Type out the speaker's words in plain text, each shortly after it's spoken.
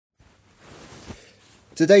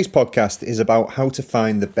Today's podcast is about how to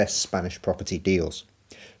find the best Spanish property deals.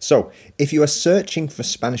 So, if you are searching for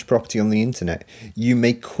Spanish property on the internet, you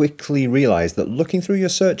may quickly realise that looking through your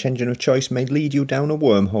search engine of choice may lead you down a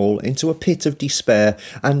wormhole into a pit of despair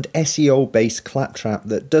and SEO-based claptrap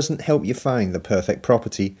that doesn't help you find the perfect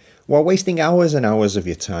property, while wasting hours and hours of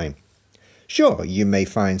your time. Sure, you may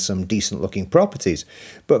find some decent-looking properties,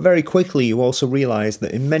 but very quickly you also realise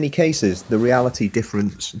that in many cases the reality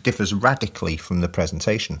differs radically from the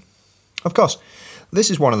presentation. Of course,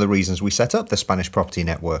 this is one of the reasons we set up the Spanish Property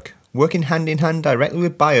Network, working hand in hand directly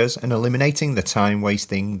with buyers and eliminating the time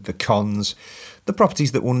wasting, the cons, the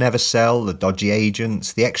properties that will never sell, the dodgy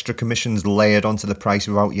agents, the extra commissions layered onto the price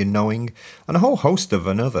without you knowing, and a whole host of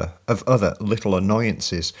other little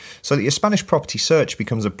annoyances, so that your Spanish property search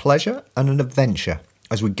becomes a pleasure and an adventure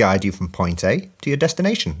as we guide you from point A to your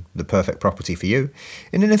destination, the perfect property for you,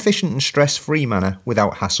 in an efficient and stress-free manner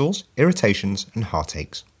without hassles, irritations and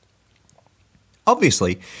heartaches.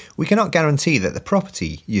 Obviously, we cannot guarantee that the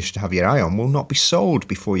property you should have your eye on will not be sold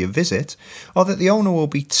before your visit, or that the owner will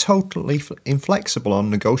be totally inflexible on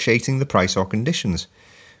negotiating the price or conditions.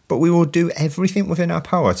 But we will do everything within our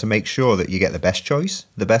power to make sure that you get the best choice,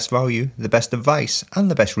 the best value, the best advice, and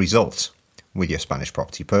the best results with your Spanish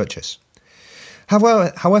property purchase.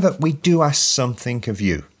 However, we do ask something of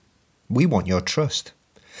you. We want your trust.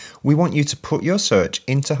 We want you to put your search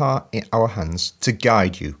into our hands to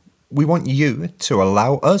guide you. We want you to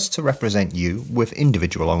allow us to represent you with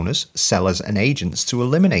individual owners, sellers and agents to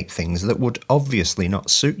eliminate things that would obviously not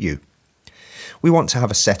suit you. We want to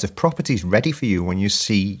have a set of properties ready for you when you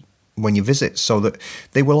visit, so that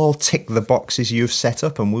they will all tick the boxes you've set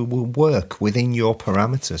up and we will work within your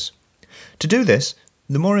parameters. To do this,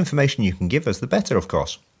 the more information you can give us, the better, of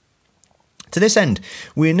course. To this end,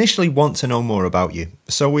 we initially want to know more about you,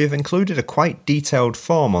 so we have included a quite detailed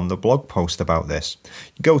form on the blog post about this.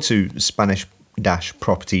 Go to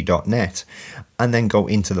spanish-property.net and then go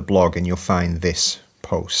into the blog and you'll find this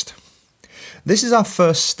post. This is our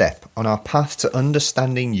first step on our path to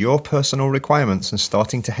understanding your personal requirements and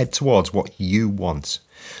starting to head towards what you want.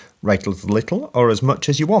 Write as little or as much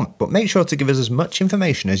as you want, but make sure to give us as much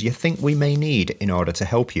information as you think we may need in order to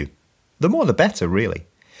help you. The more the better, really.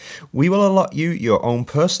 We will allot you your own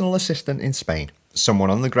personal assistant in Spain, someone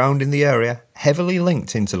on the ground in the area, heavily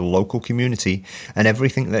linked into the local community and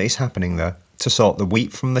everything that is happening there, to sort the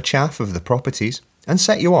wheat from the chaff of the properties and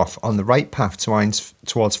set you off on the right path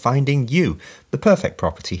towards finding you the perfect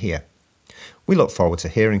property here. We look forward to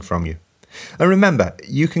hearing from you. And remember,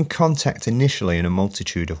 you can contact initially in a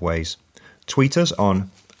multitude of ways. Tweet us on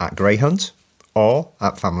 @GreyHunt or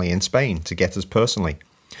 @FamilyInSpain to get us personally.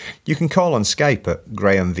 You can call on Skype at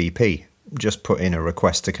GrahamVP, just put in a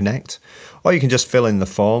request to connect, or you can just fill in the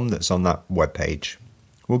form that's on that webpage.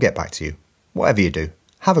 We'll get back to you. Whatever you do,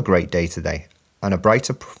 have a great day today, and a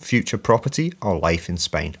brighter future property or life in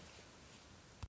Spain.